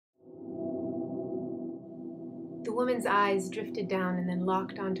The woman's eyes drifted down and then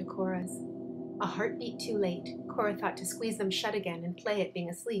locked onto Cora's. A heartbeat too late, Cora thought to squeeze them shut again and play at being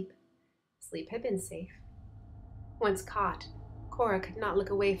asleep. Sleep had been safe. Once caught, Cora could not look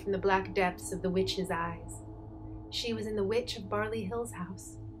away from the black depths of the witch's eyes. She was in the Witch of Barley Hill's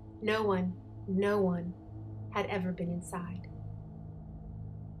house. No one had ever been inside.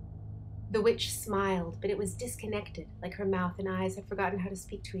 The witch smiled, but it was disconnected, like her mouth and eyes had forgotten how to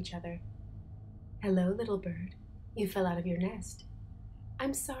speak to each other. "Hello, little bird. You fell out of your nest."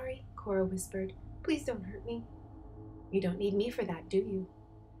 "I'm sorry," Cora whispered. "Please don't hurt me." "You don't need me for that, do you?"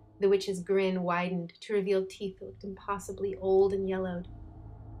 The witch's grin widened to reveal teeth that looked impossibly old and yellowed.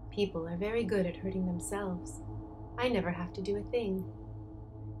 "People are very good at hurting themselves. I never have to do a thing."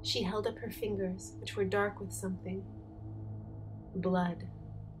 She held up her fingers, which were dark with something. Blood.